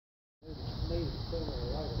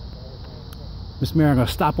Miss Mary, I'm going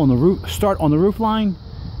to stop on the roof, start on the roof line.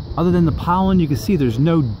 Other than the pollen, you can see there's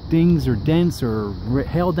no dings or dents or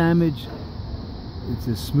hail damage. It's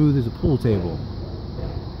as smooth as a pool table.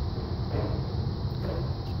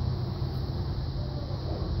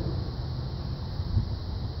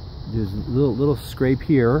 There's a little scrape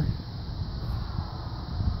here.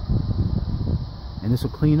 And this will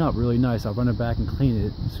clean up really nice. I'll run it back and clean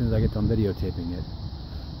it as soon as I get done videotaping it.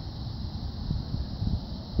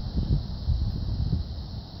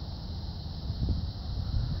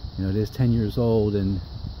 You know, it is 10 years old, and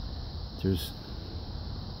there's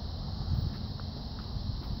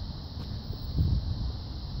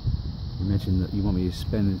you mentioned that you want me to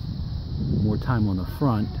spend more time on the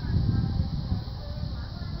front.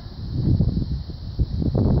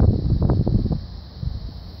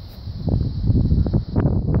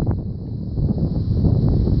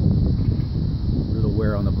 A little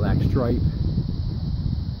wear on the black stripe.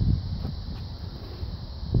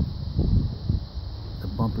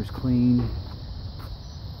 Bumper's clean.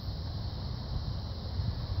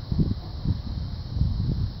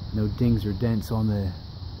 No dings or dents on the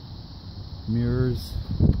mirrors.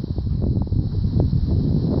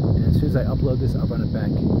 And as soon as I upload this, I'll run it back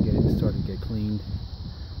and get it started, get cleaned.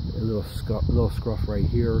 A little scruff right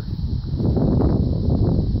here.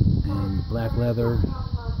 And black leather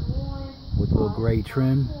with a little gray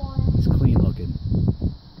trim. It's clean looking.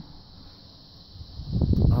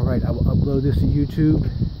 Alright, I will upload this to YouTube,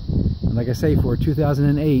 and like I say, for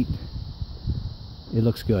 2008, it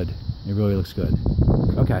looks good. It really looks good.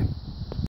 Okay.